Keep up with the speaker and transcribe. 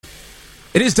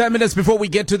It is 10 minutes before we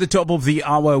get to the top of the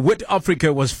hour. WIT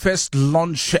Africa was first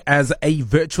launched as a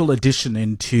virtual addition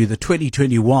into the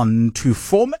 2021 to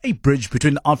form a bridge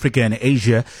between Africa and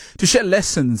Asia to share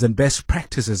lessons and best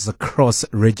practices across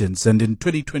regions. And in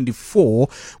 2024,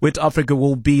 WIT Africa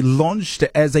will be launched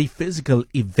as a physical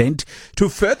event to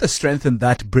further strengthen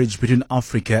that bridge between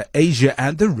Africa, Asia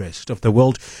and the rest of the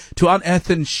world, to unearth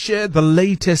and share the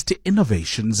latest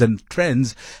innovations and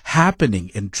trends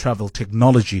happening in travel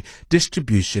technology, distribution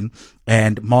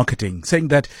and marketing, saying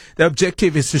that the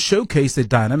objective is to showcase the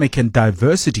dynamic and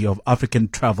diversity of African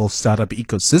travel startup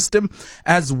ecosystem,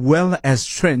 as well as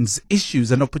trends,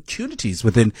 issues and opportunities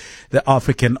within the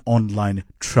African online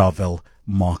travel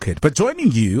market. But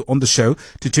joining you on the show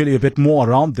to tell you a bit more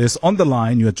around this, on the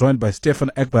line, you are joined by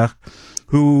Stefan Ekberg,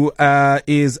 who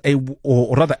is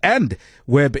and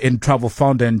web and travel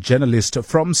founder and journalist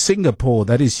from Singapore.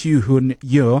 That is Hugh Hun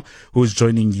Yeo, who's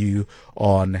joining you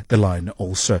on the line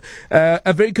also.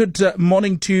 A very good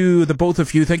morning to the both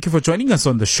of you. Thank you for joining us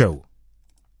on the show.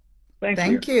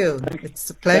 Thank you. It's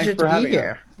a pleasure to be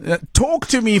here. Talk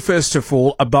to me, first of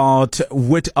all, about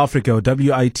WIT Africa, or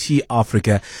WIT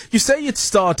Africa. You say it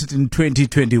started in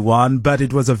 2021, but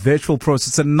it was a virtual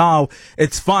process, and now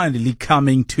it's finally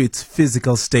coming to its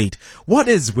physical state. What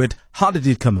is WIT? How did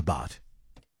it come about?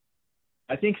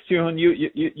 I think, Suhun,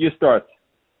 you start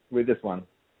with this one.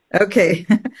 Okay.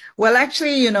 Well,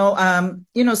 actually,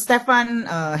 Stefan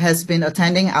has been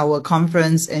attending our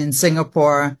conference in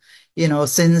Singapore,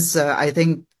 since I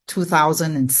think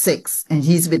 2006, and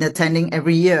he's been attending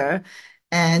every year.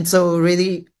 And so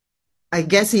really, I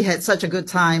guess he had such a good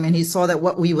time, and he saw that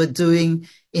what we were doing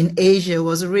in Asia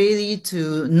was really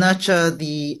to nurture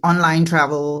the online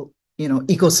travel,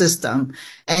 ecosystem.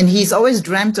 And he's always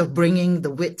dreamt of bringing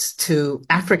the WIT to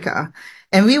Africa.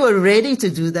 And we were ready to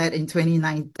do that in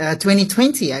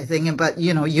 2020, I think. But,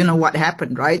 you know what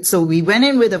happened, right? So we went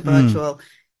in with a virtual.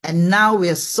 And now we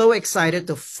are so excited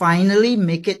to finally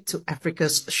make it to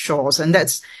Africa's shores. And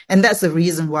that's the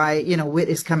reason why, WIT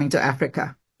is coming to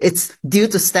Africa. It's due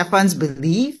to Stefan's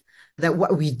belief that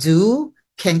what we do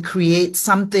can create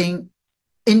something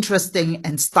interesting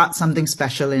and start something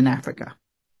special in Africa.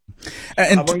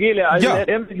 Let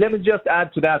me just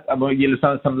add to that,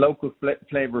 some local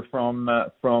flavor from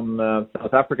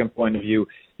South African point of view.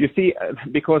 You see,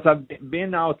 because I've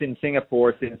been out in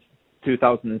Singapore since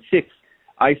 2006,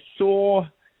 I saw,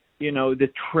 the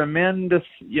tremendous,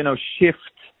 shift,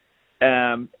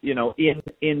 in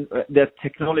that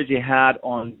technology had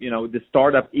on, the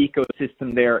startup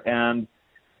ecosystem there, and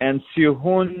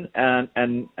Suhun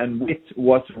and WIT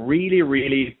was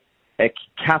really a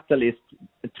catalyst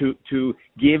to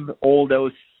give all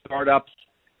those startups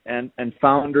and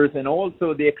founders and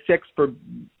also the execs for,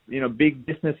 big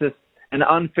businesses an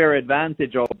unfair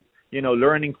advantage of,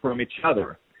 learning from each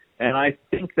other. And I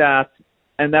think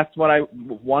and that's what I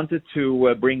wanted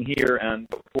to bring here. And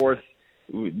of course,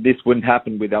 this wouldn't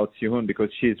happen without Suhun,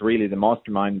 because she's really the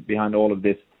mastermind behind all of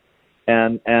this.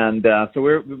 And so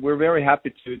we're very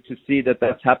happy to see that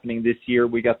that's happening this year.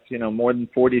 We got, more than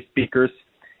 40 speakers.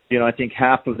 I think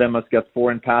half of them has got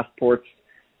foreign passports.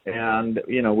 And,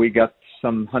 we got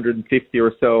some 150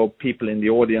 or so people in the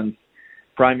audience,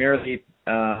 primarily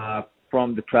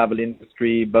from the travel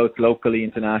industry, both locally,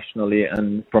 internationally,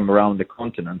 and from around the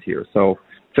continent here. So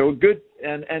good,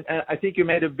 and I think you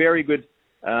made a very good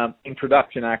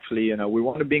introduction. Actually, we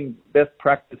want to bring best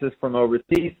practices from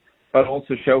overseas, but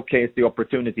also showcase the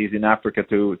opportunities in Africa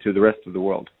to the rest of the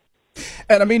world.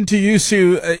 And I mean, to you,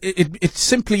 Sue, it's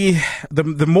simply,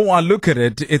 the more I look at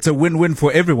it, it's a win-win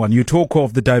for everyone. You talk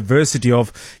of the diversity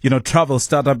of, travel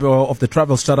startup, or of the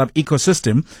travel startup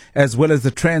ecosystem, as well as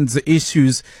the trends,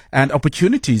 issues and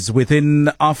opportunities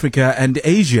within Africa and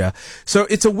Asia. So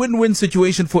it's a win-win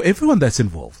situation for everyone that's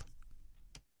involved.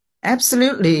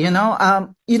 Absolutely. I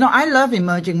love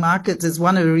emerging markets. It's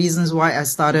one of the reasons why I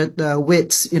started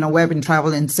WIT, Web and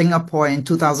Travel in Singapore in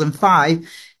 2005.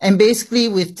 And basically,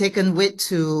 we've taken WIT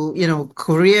to,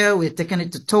 Korea. We've taken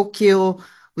it to Tokyo.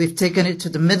 We've taken it to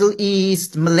the Middle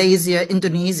East, Malaysia,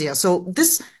 Indonesia. So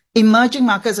this emerging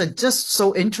markets are just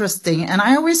so interesting. And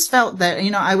I always felt that,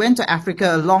 I went to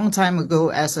Africa a long time ago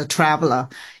as a traveler,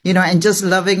 and just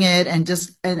loving it,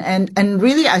 and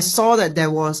really I saw that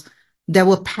there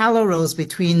were parallels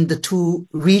between the two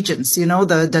regions,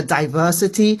 the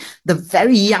diversity, the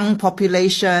very young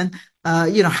population,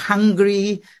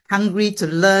 hungry to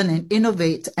learn and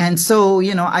innovate. And so,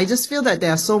 I just feel that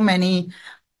there are so many,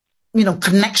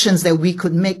 connections that we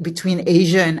could make between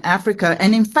Asia and Africa.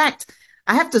 And in fact,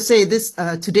 I have to say this,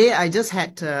 today I just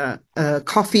had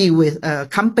coffee with a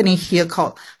company here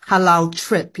called Halal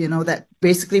Trip, that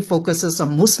basically focuses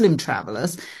on Muslim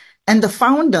travelers. And the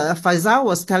founder, Faisal,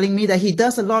 was telling me that he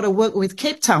does a lot of work with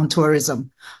Cape Town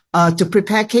tourism, to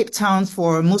prepare Cape Town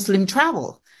for Muslim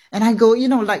travel. And I go,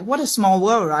 what a small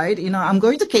world, right? I'm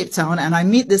going to Cape Town and I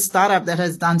meet this startup that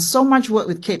has done so much work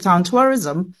with Cape Town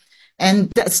tourism.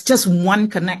 And that's just one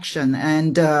connection.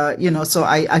 And, so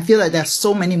I feel like there's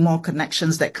so many more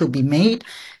connections that could be made.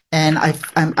 And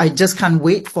I just can't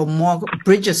wait for more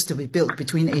bridges to be built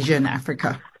between Asia and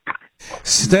Africa.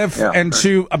 Steph and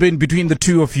Sue, between the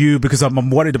two of you, because I'm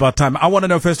worried about time, I want to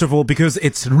know, first of all, because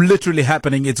it's literally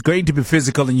happening, it's going to be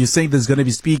physical, and you're saying there's going to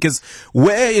be speakers.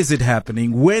 Where is it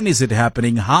happening? When is it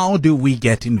happening? How do we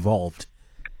get involved?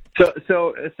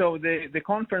 So the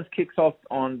conference kicks off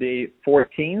on the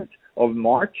 14th of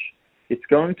March. It's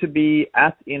going to be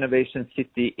at Innovation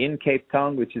City in Cape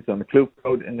Town, which is on the Kloof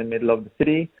Road in the middle of the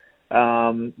city.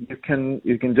 You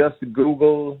can just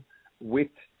Google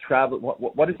WIT Travel.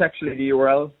 What is actually the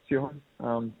URL,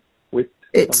 Suhan? WIT.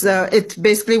 It's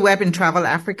basically Web and Travel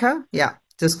Africa. Yeah,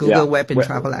 just Google Web and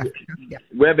Travel Africa. Yeah.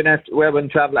 Web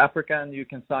and Travel Africa, and you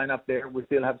can sign up there. We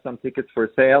still have some tickets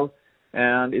for sale,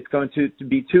 and it's going to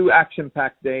be 2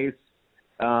 action-packed days.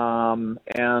 And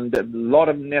a lot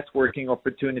of networking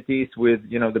opportunities with,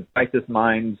 the brightest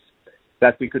minds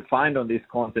that we could find on this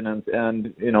continent,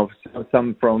 and,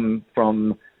 some from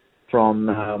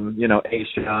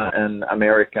Asia and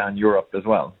America and Europe as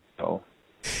well.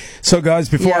 So guys,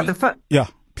 before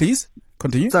please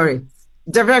continue. Sorry.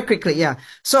 Very quickly, yeah.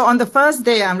 So on the first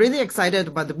day, I'm really excited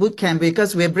about the boot camp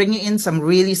because we're bringing in some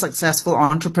really successful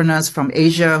entrepreneurs from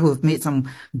Asia who've made some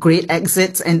great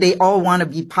exits, and they all want to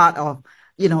be part of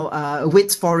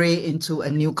WIT's foray into a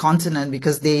new continent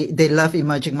because they love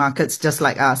emerging markets just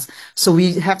like us. So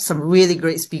we have some really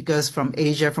great speakers from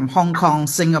Asia, from Hong Kong,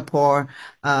 Singapore,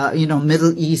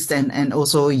 Middle East, and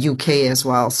also UK as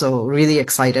well. So really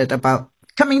excited about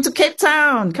coming to Cape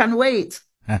Town. Can't wait.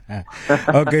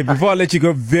 Okay, before I let you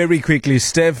go, very quickly,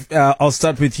 Steph, I'll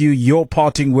start with you. Your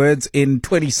parting words in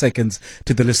 20 seconds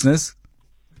to the listeners.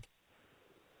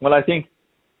 Well, I think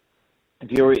if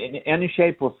you're in any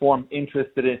shape or form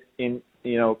interested in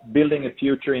building a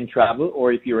future in travel,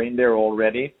 or if you're in there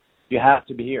already, you have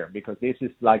to be here because this is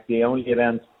like the only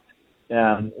event,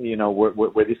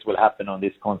 where this will happen on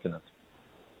this continent.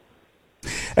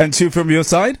 And Sue, from your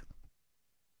side?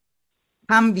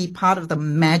 Come be part of the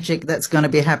magic that's going to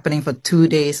be happening for 2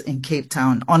 days in Cape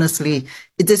Town. Honestly,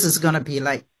 this is going to be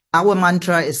like our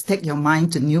mantra is take your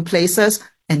mind to new places,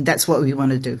 and that's what we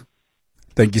want to do.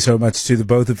 Thank you so much to the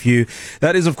both of you.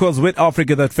 That is, of course, WIT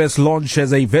Africa that first launched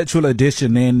as a virtual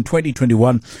edition in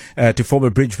 2021 to form a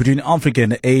bridge between Africa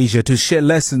and Asia to share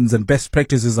lessons and best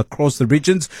practices across the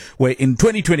regions, where in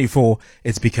 2024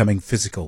 it's becoming physical.